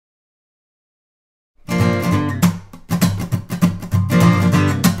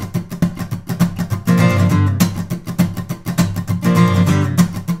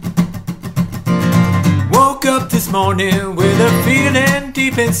morning with a feeling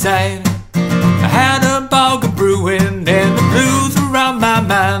deep inside. I had a bog of brewing and the blues were on my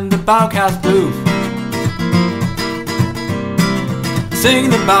mind, the Boghouse Blues.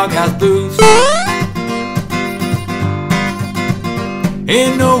 Singing the Boghouse Blues.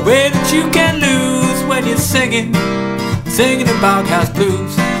 Ain't no way that you can lose when you're singing the Boghouse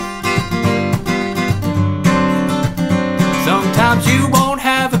Blues. Sometimes you won't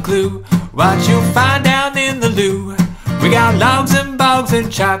have a clue what you'll find down in the loo. We got logs and bogs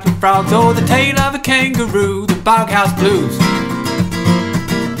and chocolate frogs, or the tail of a kangaroo, the Boghouse Blues.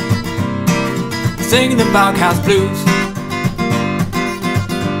 Singing the Boghouse Blues.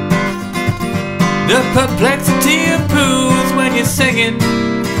 The perplexity of pools when you're singing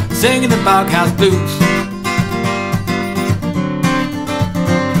the Boghouse Blues.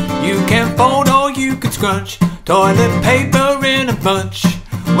 You can fold or you can scrunch toilet paper in a bunch.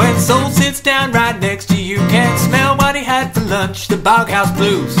 When soul sits down right next to you, can't smell what he had for lunch, the Boghouse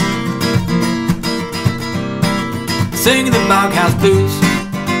Blues. Singing the Boghouse Blues.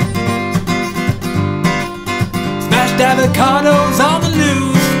 Smashed avocados on the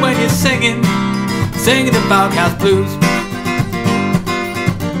loose when you're singing the Boghouse Blues.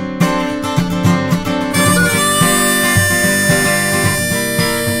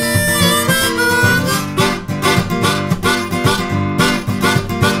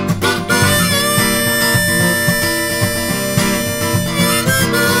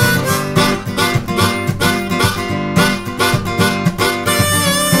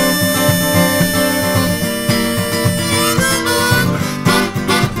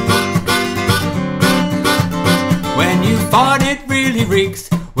 When you fart it really reeks,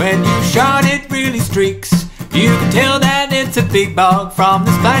 when you shot it really streaks. You can tell that it's a big bog from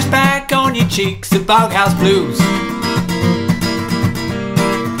the splashback on your cheeks, the Boghouse Blues.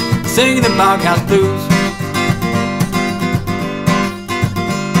 Singing the Boghouse Blues.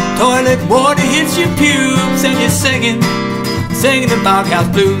 Toilet water hits your pubes and you're singing the Boghouse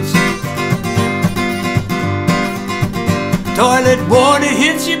Blues. Toilet water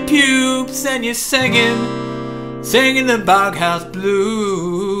hits your pubes and you're singing the Boghouse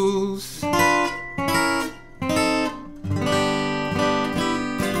Blues.